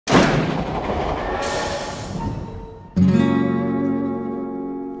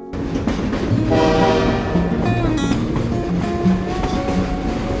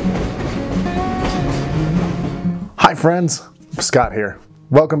friends, Scott here.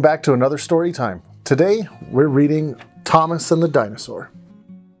 Welcome back to another story time. Today we're reading Thomas and the Dinosaur.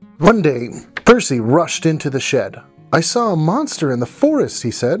 One day, Percy rushed into the shed. "I saw a monster in the forest," he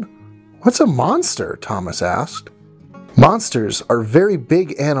said. "What's a monster?" Thomas asked. "Monsters are very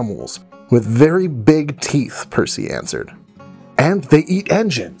big animals with very big teeth," Percy answered. "And they eat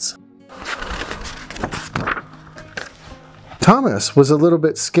engines." Thomas was a little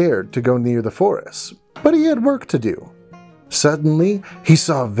bit scared to go near the forest, but he had work to do. Suddenly, he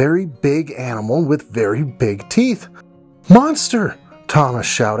saw a very big animal with very big teeth. "Monster!" Thomas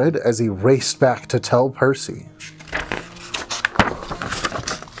shouted as he raced back to tell Percy.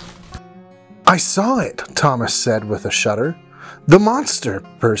 "I saw it," Thomas said with a shudder. "The monster?"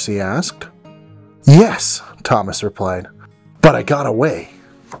 Percy asked. "Yes," Thomas replied, "but I got away."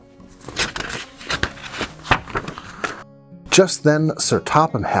 Just then, Sir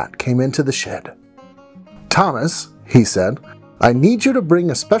Topham Hatt came into the shed. "Thomas," he said, "I need you to bring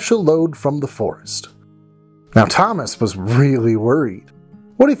a special load from the forest." Now Thomas was really worried.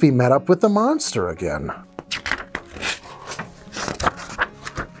 What if he met up with the monster again?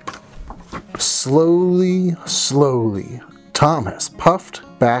 Slowly, Thomas puffed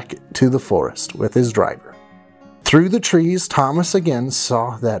back to the forest with his driver. Through the trees, Thomas again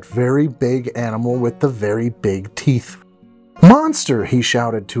saw that very big animal with the very big teeth. "Monster!" he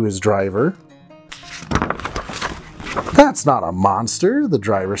shouted to his driver. "That's not a monster," the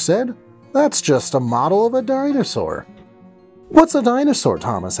driver said. "That's just a model of a dinosaur." "What's a dinosaur?"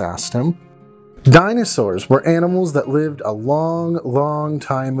 Thomas asked him. "Dinosaurs were animals that lived a long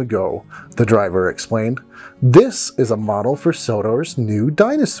time ago," the driver explained. "This is a model for Sodor's new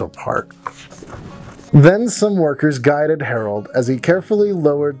dinosaur park." Then some workers guided Harold as he carefully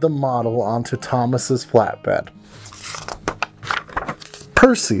lowered the model onto Thomas's flatbed.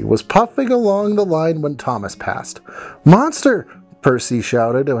 Percy was puffing along the line when Thomas passed. "Monster!" Percy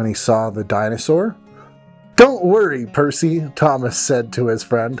shouted when he saw the dinosaur. "Don't worry, Percy," Thomas said to his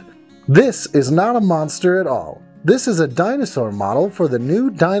friend. "This is not a monster at all. This is a dinosaur model for the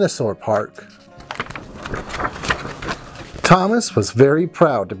new dinosaur park." Thomas was very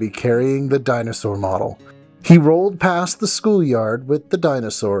proud to be carrying the dinosaur model. He rolled past the schoolyard with the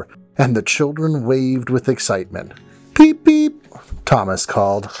dinosaur, and the children waved with excitement. "Beep, beep," Thomas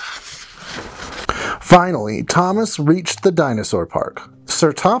called. Finally, Thomas reached the dinosaur park.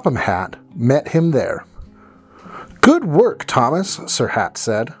 Sir Topham Hatt met him there. "Good work, Thomas," Sir Hatt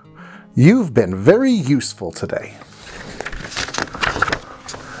said. "You've been very useful today."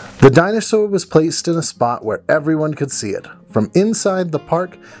 The dinosaur was placed in a spot where everyone could see it, from inside the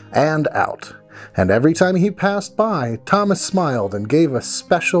park and out. And every time he passed by, Thomas smiled and gave a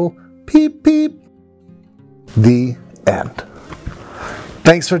special peep peep. The end.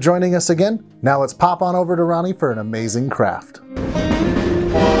 Thanks for joining us again. Now let's pop on over to Roni for an amazing craft.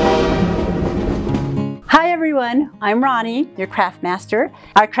 Hi everyone, I'm Roni, your craft master.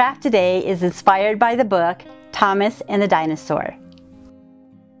 Our craft today is inspired by the book Thomas and the Dinosaur.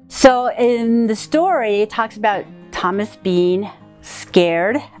 So in the story, it talks about Thomas being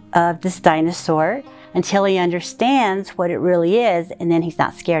scared of this dinosaur until he understands what it really is, and then he's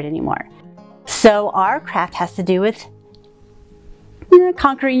not scared anymore. So our craft has to do with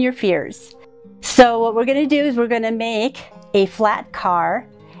conquering your fears. So what we're going to do is we're going to make a flat car,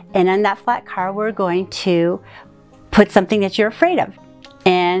 and on that flat car we're going to put something that you're afraid of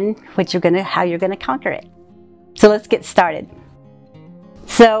and how you're going to conquer it. So let's get started.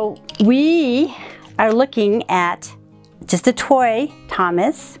 So we are looking at just a toy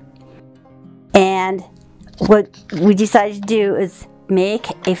Thomas, and what we decided to do is make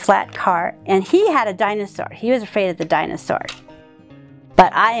a flat car, and he had a dinosaur. He was afraid of the dinosaur.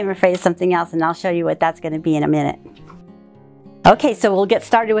 But I am afraid of something else, and I'll show you what that's going to be in a minute. Okay, so we'll get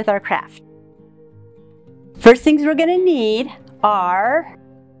started with our craft. First things we're going to need are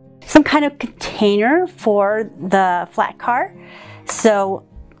some kind of container for the flat car. So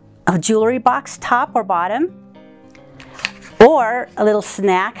a jewelry box, top or bottom, or a little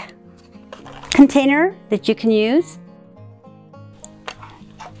snack container that you can use.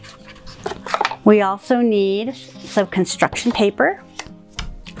 We also need some construction paper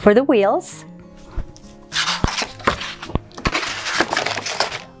for the wheels.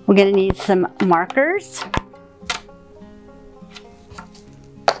 We're going to need some markers,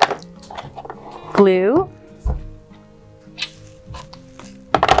 glue,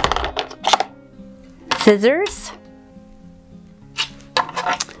 scissors,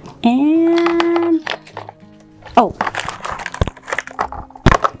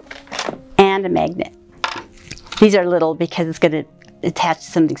 and a magnet. These are little because it's going to attach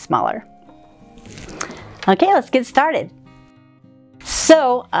to something smaller. Okay, let's get started.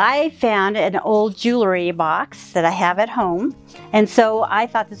 So I found an old jewelry box that I have at home, and so I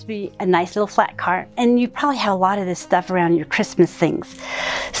thought this would be a nice little flat car, and you probably have a lot of this stuff around your Christmas things.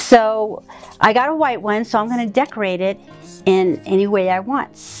 So I got a white one, so I'm going to decorate it in any way I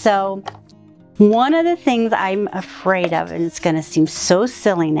want. So one of the things I'm afraid of, and it's going to seem so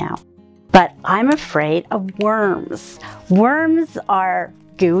silly now, but I'm afraid of worms. Worms are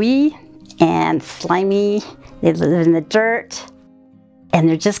gooey and slimy. They live in the dirt. And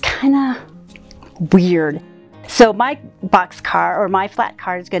they're just kind of weird. So my box car or my flat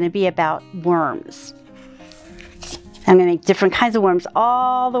car is going to be about worms. I'm going to make different kinds of worms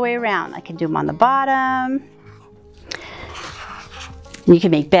all the way around. I can do them on the bottom. You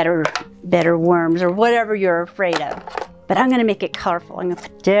can make better worms or whatever you're afraid of. But I'm going to make it colorful. I'm going to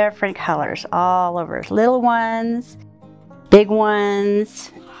put different colors all over. Little ones, big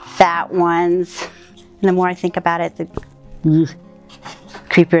ones, fat ones. And the more I think about it, the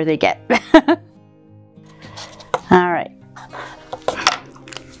creepier they get. All right.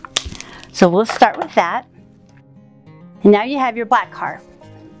 So we'll start with that. And now you have your black car.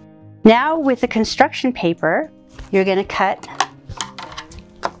 Now with the construction paper, you're going to cut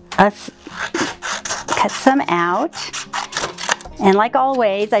some out. And like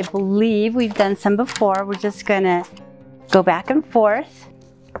always, I believe we've done some before. We're just going to go back and forth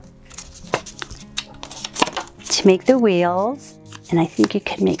to make the wheels. And I think you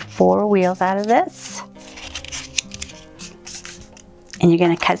can make 4 wheels out of this. And you're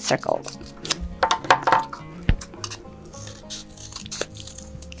going to cut circles.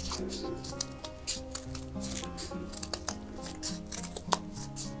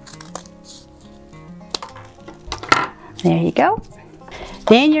 There you go.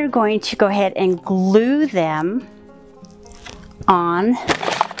 Then you're going to go ahead and glue them on.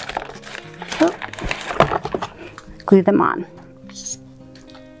 Glue them on.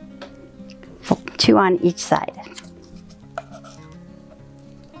 2 on each side.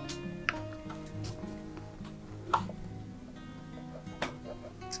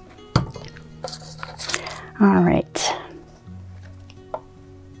 All right.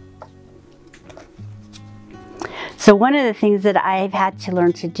 So one of the things that I've had to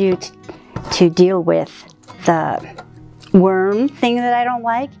learn to do to deal with the worm thing that I don't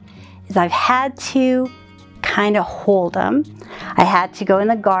like is I've had to kind of hold them. I had to go in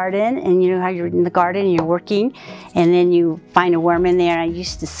the garden, and you know how you're in the garden and you're working, and then you find a worm in there, and I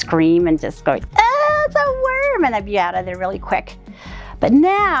used to scream and just go, ah, it's a worm, and I'd be out of there really quick. But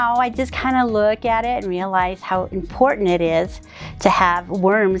now I just kind of look at it and realize how important it is to have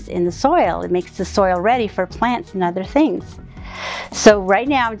worms in the soil. It makes the soil ready for plants and other things. So right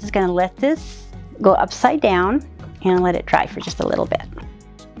now I'm just going to let this go upside down and let it dry for just a little bit.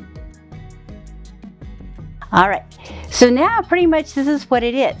 All right, so now pretty much this is what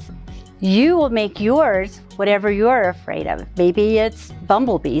it is. You will make yours whatever you're afraid of. Maybe it's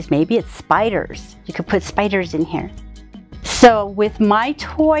bumblebees, maybe it's spiders. You could put spiders in here. So with my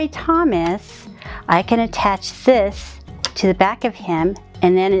toy Thomas, I can attach this to the back of him,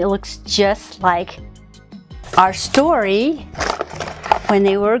 and then it looks just like our story when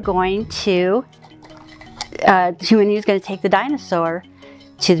they were going to, when he was going to take the dinosaur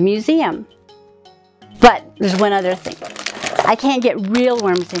to the museum. But there's one other thing. I can't get real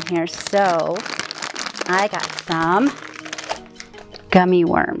worms in here, so I got some gummy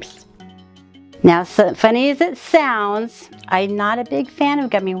worms. Now, so funny as it sounds, I'm not a big fan of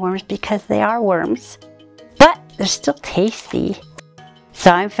gummy worms because they are worms, but they're still tasty.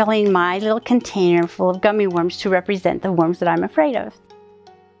 So I'm filling my little container full of gummy worms to represent the worms that I'm afraid of.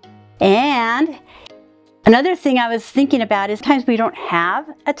 And another thing I was thinking about is sometimes we don't have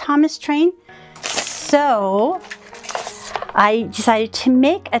a Thomas train. So I decided to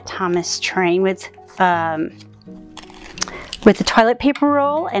make a Thomas train with the toilet paper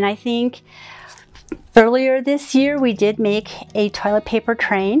roll, and I think earlier this year we did make a toilet paper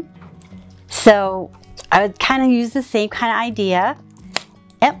train. So I would kind of use the same kind of idea.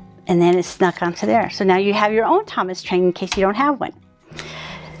 Yep, and then it snuck onto there. So now you have your own Thomas train in case you don't have one.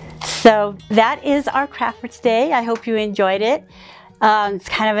 So that is our craft for today. I hope you enjoyed it. It's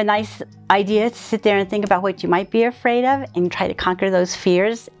kind of a nice idea to sit there and think about what you might be afraid of and try to conquer those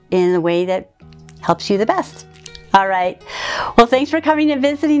fears in a way that helps you the best. All right. Well, thanks for coming and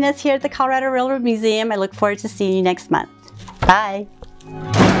visiting us here at the Colorado Railroad Museum. I look forward to seeing you next month. Bye.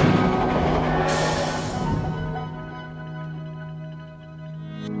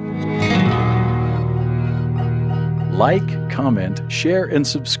 Like, comment, share, and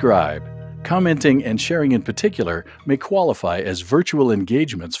subscribe. Commenting and sharing in particular may qualify as virtual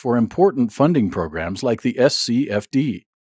engagements for important funding programs like the SCFD.